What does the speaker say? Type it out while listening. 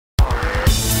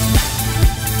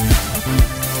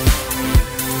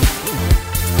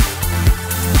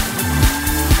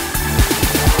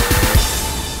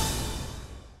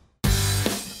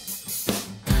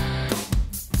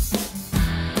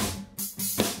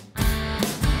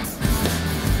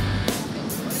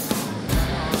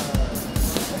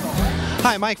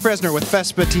Hi, Mike Fresener with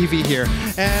Vespa TV here,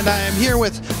 and I am here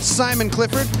with Simon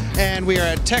Clifford, and we are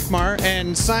at Tekmar,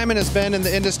 and Simon has been in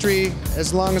the industry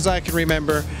as long as I can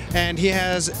remember, and he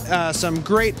has some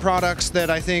great products that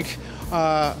I think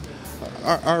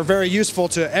are very useful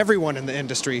to everyone in the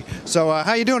industry. So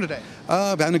how are you doing today?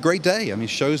 Having a great day. I mean,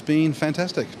 show's been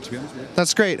fantastic, to be honest with you.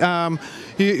 That's great.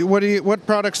 What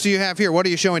products do you have here? What are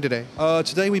you showing today?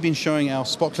 Today we've been showing our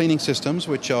spot cleaning systems,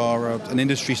 which are an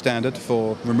industry standard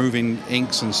for removing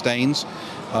inks and stains.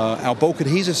 Our bulk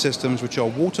adhesive systems, which are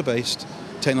water-based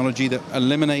technology that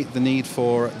eliminate the need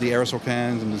for the aerosol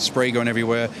cans and the spray going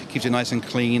everywhere, keeps it nice and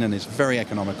clean, and it's very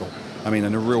economical. I mean,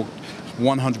 and a real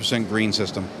 100% green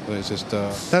system. It's just,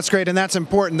 That's great, and that's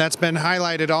important. That's been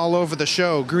highlighted all over the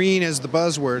show. Green is the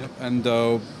buzzword. And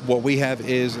what we have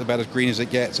is about as green as it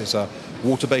gets. It's a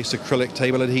water-based acrylic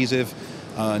table adhesive.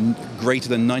 Greater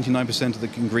than 99% of the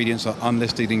ingredients are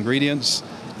unlisted ingredients,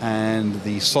 and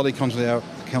the solid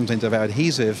content of our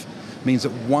adhesive means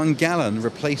that 1 gallon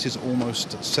replaces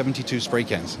almost 72 spray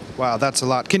cans. Wow, that's a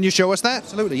lot. Can you show us that?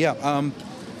 Absolutely, yeah.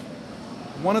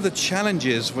 One of the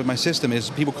challenges with my system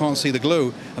is people can't see the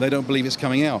glue and they don't believe it's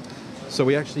coming out. So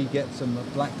we actually get some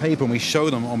black paper and we show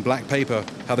them on black paper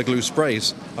how the glue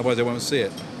sprays, otherwise they won't see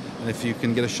it. And if you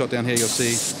can get a shot down here, you'll see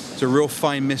it's a real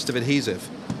fine mist of adhesive.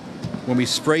 When we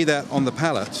spray that on the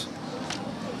pallet,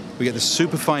 we get this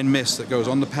super fine mist that goes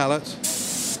on the pallet.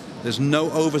 There's no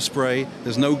overspray,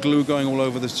 there's no glue going all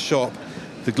over the shop.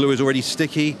 The glue is already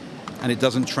sticky and it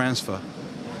doesn't transfer.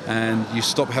 And you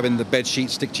stop having the bed sheet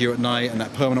stick to you at night and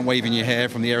that permanent wave in your hair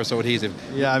from the aerosol adhesive.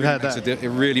 Yeah, I've had that. It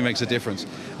really makes a difference.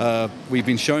 We've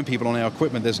been showing people on our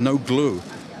equipment there's no glue,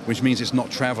 which means it's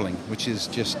not traveling, which is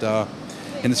just,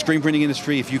 in the screen printing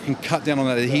industry, if you can cut down on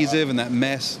that adhesive and that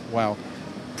mess, wow,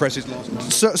 press is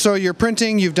lost. So you're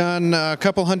printing, you've done a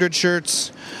couple hundred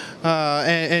shirts,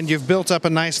 and you've built up a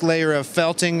nice layer of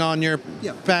felting on your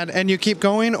pad, and you keep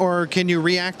going, or can you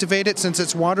reactivate it since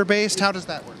it's water-based? How does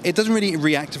that work? It doesn't really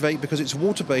reactivate because it's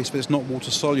water-based, but it's not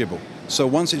water-soluble. So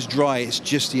once it's dry, it's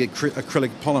just the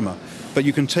acrylic polymer. But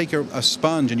you can take a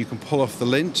sponge and you can pull off the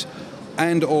lint,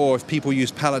 and or if people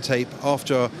use pallet tape,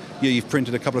 after you've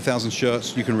printed a couple of thousand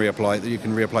shirts, you can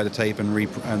reapply the tape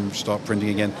and start printing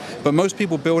again. But most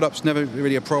people, build-up's never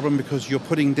really a problem because you're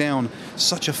putting down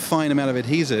such a fine amount of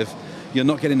adhesive, you're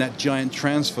not getting that giant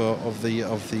transfer of the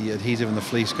adhesive and the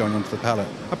fleece going onto the pallet.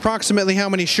 Approximately how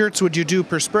many shirts would you do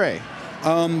per spray?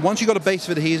 Once you've got a base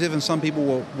of adhesive, and some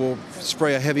people will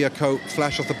spray a heavier coat,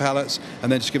 flash off the pallets,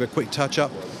 and then just give a quick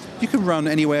touch-up. You can run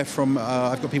anywhere from,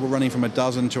 I've got people running from a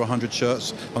dozen to 100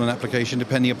 shirts on an application,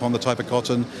 depending upon the type of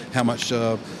cotton, how much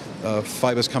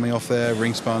fiber's coming off there,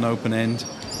 ring spun, open end.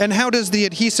 And how does the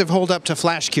adhesive hold up to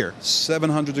flash cure?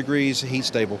 700 degrees, heat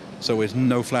stable, so there's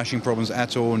no flashing problems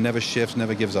at all, never shifts,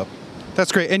 never gives up.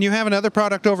 That's great. And you have another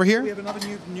product over here? We have another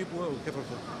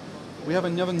we have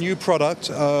another new product.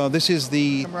 This is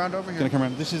the... Come around over here. Gonna come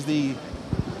around. This is the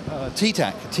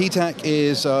T-Tac. T-Tac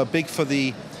is big for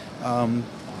the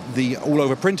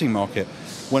all-over printing market.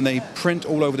 When they print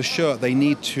all over the shirt, they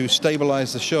need to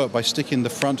stabilize the shirt by sticking the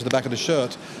front to the back of the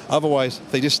shirt. Otherwise,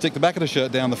 if they just stick the back of the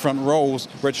shirt down, the front rolls,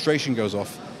 registration goes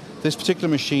off. This particular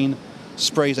machine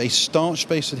sprays a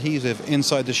starch-based adhesive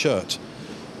inside the shirt.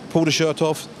 Pull the shirt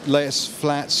off, lay it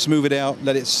flat, smooth it out,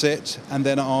 let it sit, and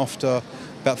then after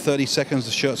about 30 seconds,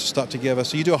 the shirts are stuck together.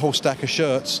 So you do a whole stack of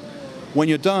shirts. When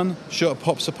you're done, shirt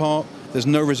pops apart. There's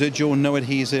no residual, no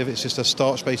adhesive. It's just a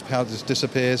starch-based powder that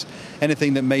disappears.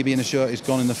 Anything that may be in the shirt is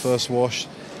gone in the first wash,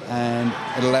 and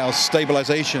it allows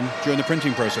stabilization during the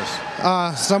printing process.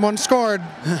 Someone scored.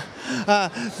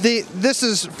 This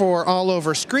is for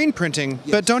all-over screen printing,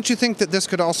 yes. But don't you think that this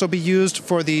could also be used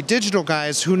for the digital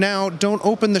guys who now don't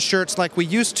open the shirts like we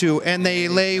used to, and they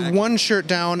lay one shirt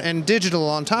down and digital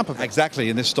on top of it? Exactly,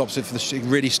 and this stops it. It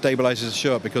really stabilizes the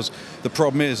shirt, because the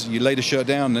problem is you lay the shirt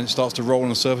down and it starts to roll on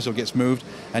the surface or gets moved,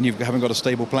 and you haven't got a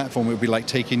stable platform. It would be like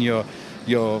taking your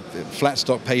flat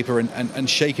stock paper and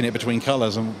shaking it between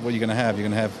colors, and what you're going to have? You're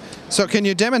going to have... So can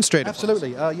you demonstrate it?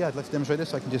 Absolutely. Yeah, let's demonstrate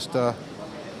this. I can just...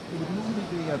 It would normally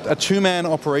be a two-man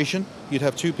operation. You'd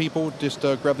have two people just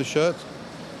grab the shirt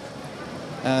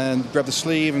and grab the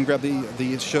sleeve and grab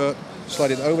the shirt,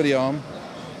 slide it over the arm.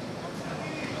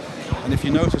 And if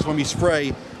you notice, when we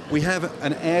spray, we have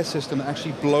an air system that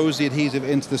actually blows the adhesive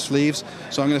into the sleeves.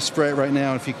 So I'm going to spray it right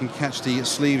now. If you can catch the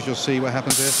sleeves, you'll see what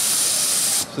happens here.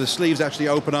 So the sleeves actually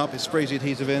open up, it sprays the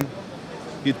adhesive in.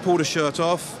 You'd pull the shirt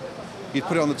off, you'd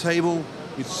put it on the table,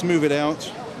 you'd smooth it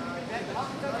out.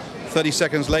 30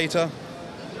 seconds later,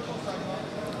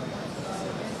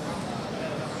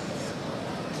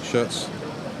 shirts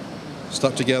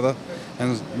stuck together.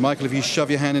 And Michael, if you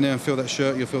shove your hand in there and feel that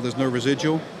shirt, you'll feel there's no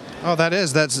residual. Oh,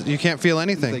 that's you can't feel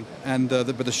anything. And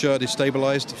but the shirt is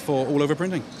stabilized for all over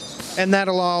printing. And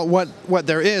that'll all what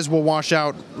there is will wash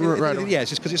out right away. Yeah, it's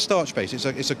just because it's starch based.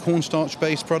 It's a cornstarch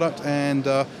based product, and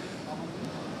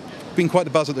been quite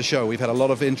the buzz at the show. We've had a lot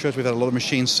of interest. We've had a lot of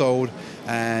machines sold,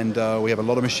 and we have a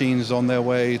lot of machines on their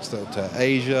way to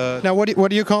Asia. Now, what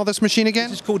do you call this machine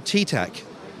again? It's called T-Tac.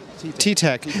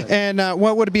 T-Tech. And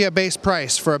what would be a base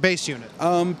price for a base unit?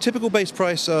 Typical base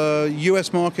price,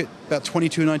 US market about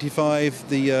 $22.95.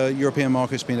 The European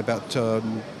market's been about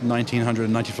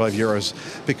 1,995 euros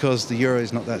because the euro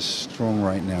is not that strong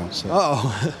right now. So.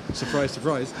 Oh, surprise,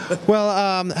 surprise. Well,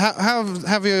 how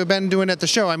have you been doing at the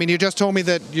show? I mean, you just told me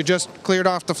that you just cleared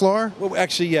off the floor. Well,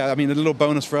 actually, yeah. I mean, a little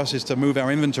bonus for us is to move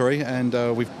our inventory, and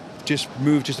we've just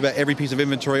moved just about every piece of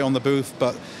inventory on the booth,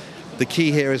 but. The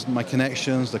key here is my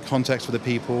connections, the contacts with the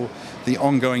people, the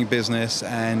ongoing business,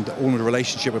 and all the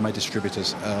relationship with my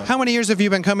distributors. How many years have you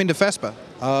been coming to FESPA?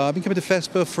 I've been coming to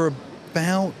FESPA for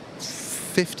about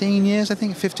 15 years, I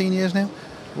think, 15 years now.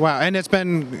 Wow, and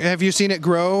have you seen it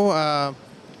grow?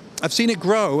 I've seen it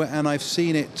grow, and I've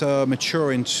seen it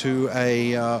mature into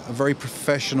a very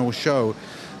professional show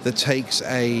that takes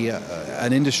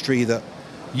an industry that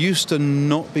used to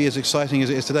not be as exciting as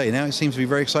it is today. Now it seems to be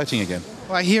very exciting again.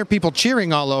 Well, I hear people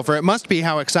cheering all over. It must be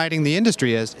how exciting the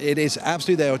industry is. It is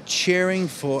absolutely. They are cheering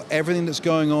for everything that's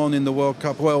going on in the World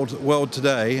Cup world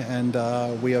today, and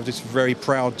we are just very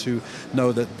proud to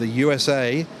know that the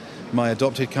USA, my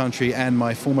adopted country, and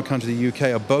my former country, the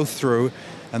UK, are both through.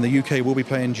 And the UK will be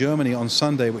playing Germany on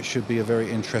Sunday, which should be a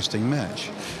very interesting match.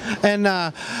 And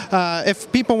if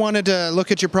people wanted to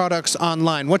look at your products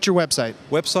online, what's your website?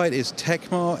 Website is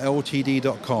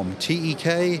tekmarltd.com.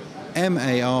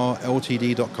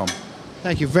 TEKMARLTD.com.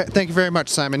 Thank you. Thank you very much,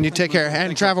 Simon. You take care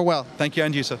and travel well. Thank you,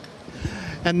 and you, sir.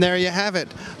 And there you have it.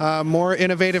 More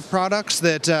innovative products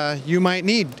that you might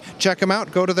need. Check them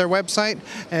out. Go to their website.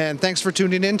 And thanks for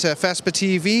tuning in to FESPA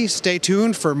TV. Stay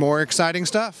tuned for more exciting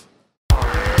stuff.